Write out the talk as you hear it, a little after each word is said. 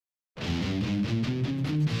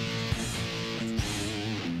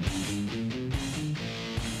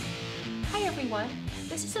everyone.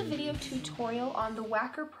 This is a video tutorial on the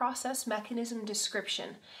Wacker process mechanism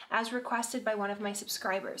description, as requested by one of my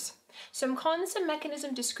subscribers. So I'm calling this a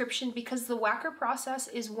mechanism description because the Wacker process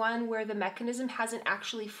is one where the mechanism hasn't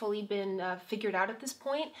actually fully been figured out at this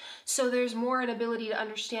point. So there's more an ability to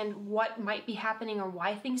understand what might be happening or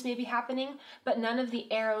why things may be happening, but none of the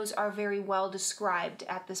arrows are very well described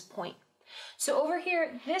at this point. So over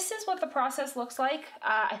here, this is what the process looks like.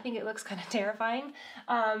 I think it looks kind of terrifying,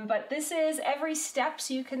 but this is every step.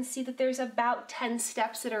 So you can see that there's about 10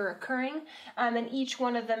 steps that are occurring, and each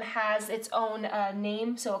one of them has its own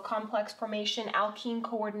name. So a complex formation, alkene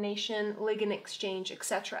coordination, ligand exchange,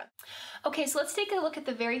 etc. Okay, so let's take a look at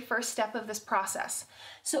the very first step of this process.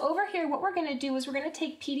 So over here, what we're going to do is we're going to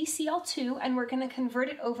take PDCl2 and we're going to convert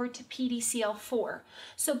it over to PDCl4.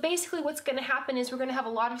 So basically what's going to happen is we're going to have a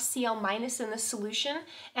lot of Cl- in the solution,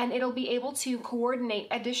 and it'll be able to coordinate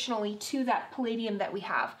additionally to that palladium that we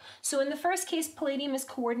have. So in the first case, palladium is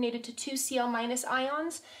coordinated to 2 Cl-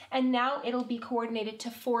 ions, and now it'll be coordinated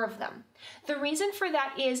to 4 of them. The reason for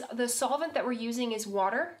that is the solvent that we're using is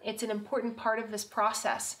water. It's an important part of this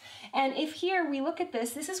process. And if here we look at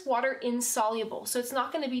this is water insoluble, so it's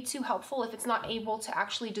not going to be too helpful if it's not able to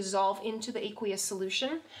actually dissolve into the aqueous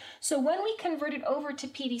solution. So when we convert it over to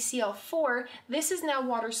PDCl4, this is now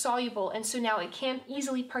water soluble, and so now it can't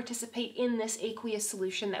easily participate in this aqueous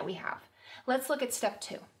solution that we have. Let's look at step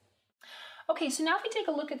 2. Okay, so now if we take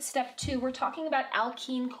a look at step 2, we're talking about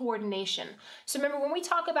alkene coordination. So remember, when we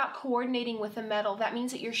talk about coordinating with a metal, that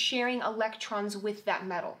means that you're sharing electrons with that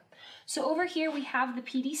metal. So over here we have the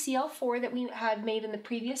PDCl4 that we had made in the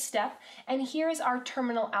previous step, and here is our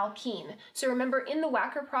terminal alkene. So remember, in the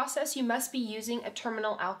Wacker process, you must be using a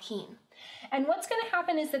terminal alkene. And what's going to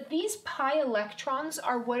happen is that these pi electrons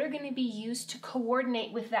are what are going to be used to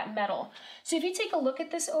coordinate with that metal. So if you take a look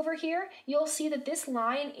at this over here, you'll see that this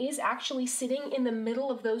line is actually sitting in the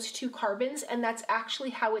middle of those 2 carbons, and that's actually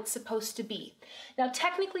how it's supposed to be. Now,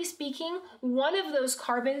 technically speaking, one of those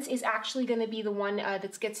carbons is actually going to be the one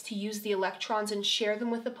that gets to use the electrons and share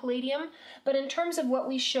them with the palladium. But in terms of what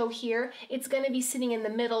we show here, it's going to be sitting in the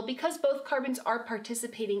middle because both carbons are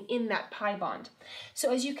participating in that pi bond.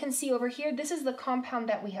 So as you can see over here, this is the compound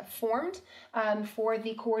that we have formed for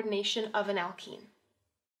the coordination of an alkene.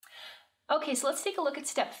 Okay, so let's take a look at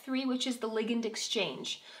step 3, which is the ligand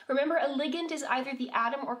exchange. Remember, a ligand is either the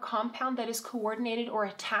atom or compound that is coordinated or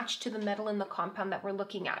attached to the metal in the compound that we're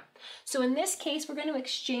looking at. So in this case, we're going to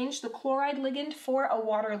exchange the chloride ligand for a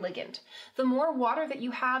water ligand. The more water that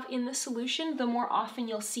you have in the solution, the more often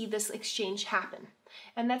you'll see this exchange happen.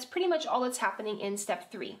 And that's pretty much all that's happening in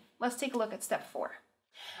step 3. Let's take a look at step 4.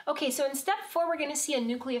 Okay, so in step 4, we're going to see a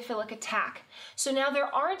nucleophilic attack. So now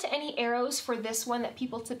there aren't any arrows for this one that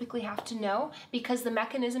people typically have to know because the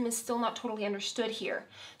mechanism is still not totally understood here.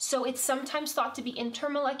 So it's sometimes thought to be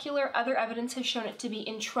intermolecular. Other evidence has shown it to be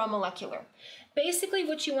intramolecular. Basically,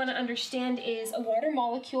 what you want to understand is a water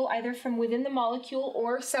molecule, either from within the molecule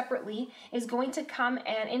or separately, is going to come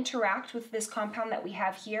and interact with this compound that we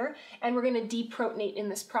have here, and we're going to deprotonate in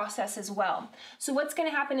this process as well. So what's going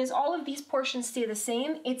to happen is all of these portions stay the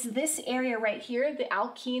same. It's this area right here, the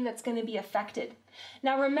alkene, that's going to be affected.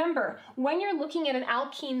 Now remember, when you're looking at an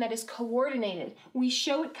alkene that is coordinated, we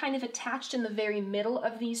show it kind of attached in the very middle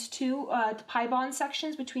of these 2 pi bond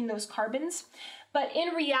sections between those carbons. But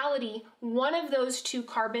in reality, one of those 2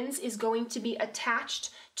 carbons is going to be attached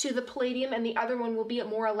to the palladium and the other one will be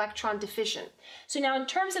more electron deficient. So now in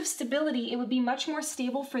terms of stability, it would be much more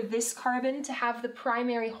stable for this carbon to have the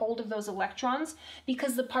primary hold of those electrons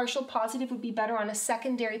because the partial positive would be better on a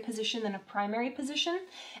secondary position than a primary position.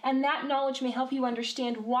 And that knowledge may help you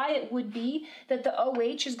understand why it would be that the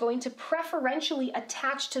OH is going to preferentially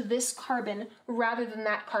attach to this carbon rather than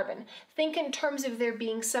that carbon. Think in terms of there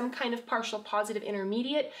being some kind of partial positive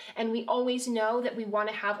intermediate, and we always know that we want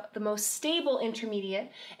to have the most stable intermediate,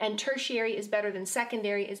 and tertiary is better than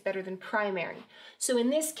secondary is better than primary. So in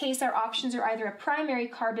this case, our options are either a primary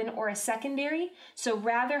carbon or a secondary, so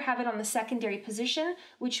rather have it on the secondary position,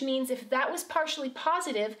 which means if that was partially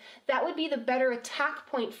positive, that would be the better attack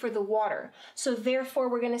point for the water. So therefore,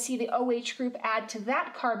 we're going to see the OH group add to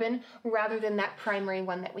that carbon rather than that primary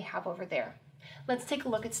one that we have over there. Let's take a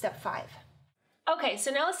look at step 5. Okay, so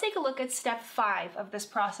now let's take a look at step 5 of this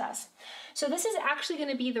process. So this is actually going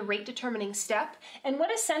to be the rate determining step, and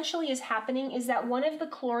what essentially is happening is that one of the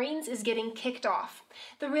chlorines is getting kicked off.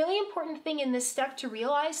 The really important thing in this step to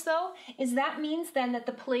realize though is that means then that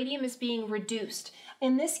the palladium is being reduced.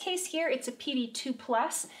 In this case here, it's a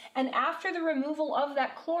PD2+, and after the removal of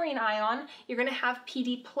that chlorine ion, you're going to have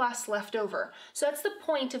PD+ left over. So that's the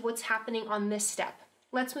point of what's happening on this step.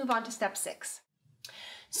 Let's move on to step 6.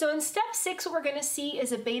 So in step 6, what we're going to see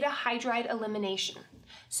is a beta hydride elimination.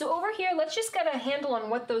 So over here, let's just get a handle on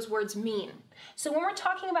what those words mean. So when we're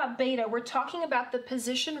talking about beta, we're talking about the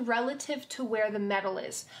position relative to where the metal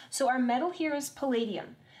is. So our metal here is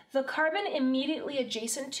palladium. The carbon immediately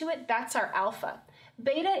adjacent to it, that's our alpha.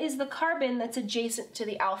 Beta is the carbon that's adjacent to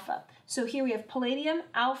the alpha. So here we have palladium,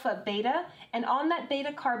 alpha, beta, and on that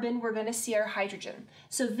beta carbon, we're going to see our hydrogen.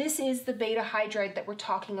 So this is the beta hydride that we're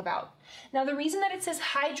talking about. Now the reason that it says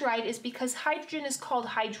hydride is because hydrogen is called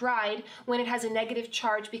hydride when it has a negative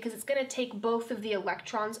charge because it's going to take both of the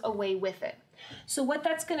electrons away with it. So what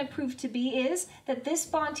that's going to prove to be is that this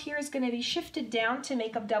bond here is going to be shifted down to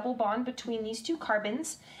make a double bond between these two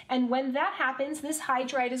carbons. And when that happens, this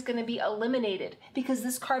hydride is going to be eliminated because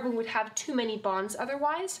this carbon would have too many bonds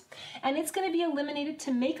otherwise. And it's going to be eliminated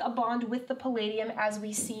to make a bond with the palladium as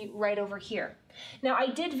we see right over here. Now I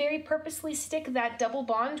did very purposely stick that double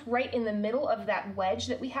bond right in the middle of that wedge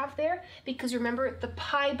that we have there because remember the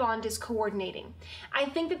pi bond is coordinating. I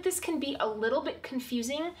think that this can be a little bit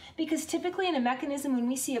confusing because typically in a mechanism when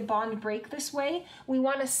we see a bond break this way, we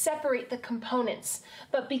want to separate the components.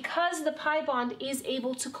 But because the pi bond is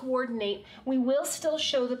able to coordinate, we will still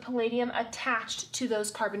show the palladium attached to those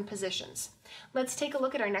carbon positions. Let's take a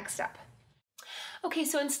look at our next step. Okay,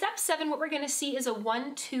 so in step 7, what we're going to see is a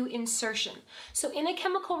 1,2 insertion. So in a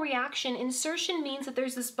chemical reaction, insertion means that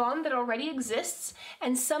there's this bond that already exists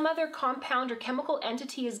and some other compound or chemical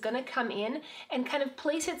entity is going to come in and kind of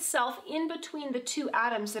place itself in between the two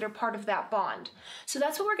atoms that are part of that bond. So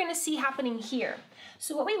that's what we're going to see happening here.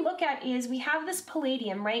 So what we look at is we have this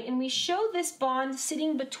palladium, right? And we show this bond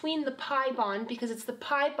sitting between the pi bond because it's the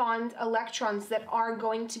pi bond electrons that are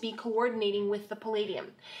going to be coordinating with the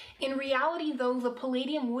palladium. In reality, though, the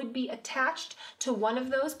palladium would be attached to one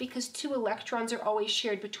of those because 2 electrons are always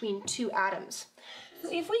shared between 2 atoms. So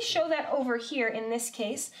if we show that over here in this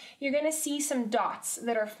case, you're going to see some dots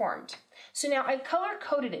that are formed. So now I've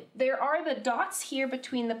color-coded it. There are the dots here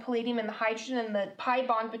between the palladium and the hydrogen and the pi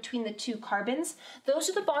bond between the 2 carbons. Those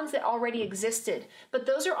are the bonds that already existed, but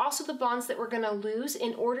those are also the bonds that we're going to lose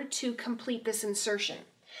in order to complete this insertion.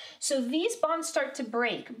 So these bonds start to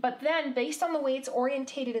break, but then based on the way it's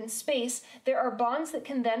orientated in space, there are bonds that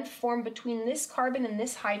can then form between this carbon and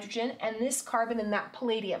this hydrogen and this carbon and that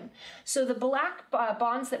palladium. So the black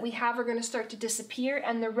bonds that we have are going to start to disappear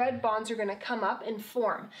and the red bonds are going to come up and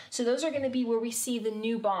form. So those are going to be where we see the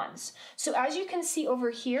new bonds. So as you can see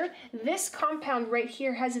over here, this compound right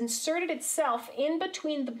here has inserted itself in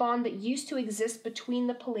between the bond that used to exist between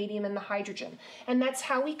the palladium and the hydrogen. And that's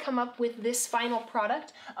how we come up with this final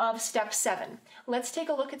product of step 7. Let's take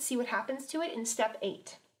a look and see what happens to it in step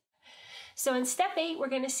 8. So in step 8, we're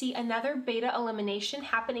going to see another beta elimination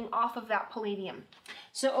happening off of that palladium.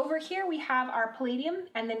 So over here we have our palladium,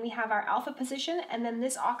 and then we have our alpha position, and then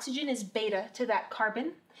this oxygen is beta to that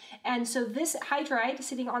carbon. And so this hydride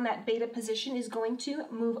sitting on that beta position is going to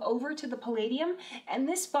move over to the palladium, and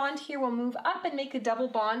this bond here will move up and make a double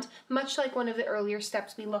bond, much like one of the earlier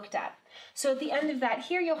steps we looked at. So at the end of that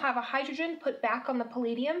here, you'll have a hydrogen put back on the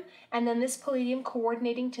palladium, and then this palladium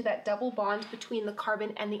coordinating to that double bond between the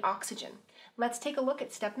carbon and the oxygen. Let's take a look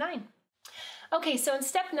at step 9. Okay, so in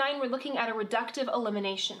step 9, we're looking at a reductive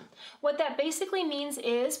elimination. What that basically means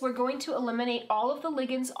is we're going to eliminate all of the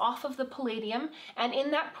ligands off of the palladium, and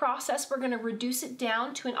in that process, we're going to reduce it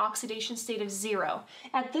down to an oxidation state of 0.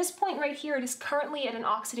 At this point right here, it is currently at an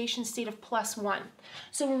oxidation state of +1.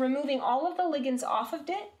 So we're removing all of the ligands off of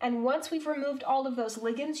it, and once we've removed all of those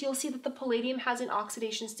ligands, you'll see that the palladium has an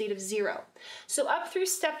oxidation state of 0. So up through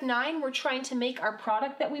step 9, we're trying to make our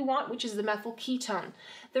product that we want, which is the methyl ketone.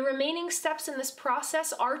 The remaining steps in this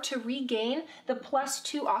process are to regain the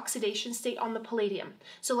 +2 oxidation state on the palladium.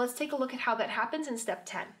 So let's take a look at how that happens in step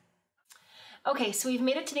 10. Okay, so we've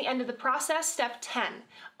made it to the end of the process, step 10.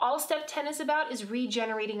 All step 10 is about is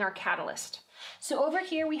regenerating our catalyst. So over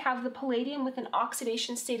here we have the palladium with an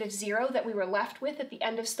oxidation state of 0 that we were left with at the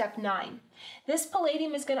end of step 9. This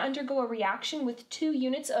palladium is going to undergo a reaction with 2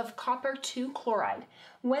 units of copper 2 chloride.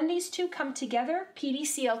 When these two come together,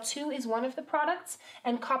 PdCl2 is one of the products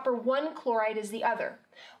and copper 1 chloride is the other.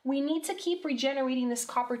 We need to keep regenerating this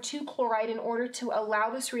copper 2 chloride in order to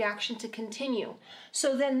allow this reaction to continue.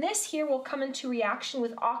 So then this here will come into reaction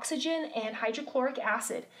with oxygen and hydrochloric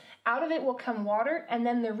acid. Out of it will come water and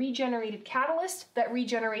then the regenerated catalyst that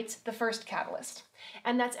regenerates the first catalyst.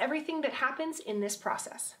 And that's everything that happens in this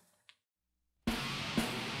process.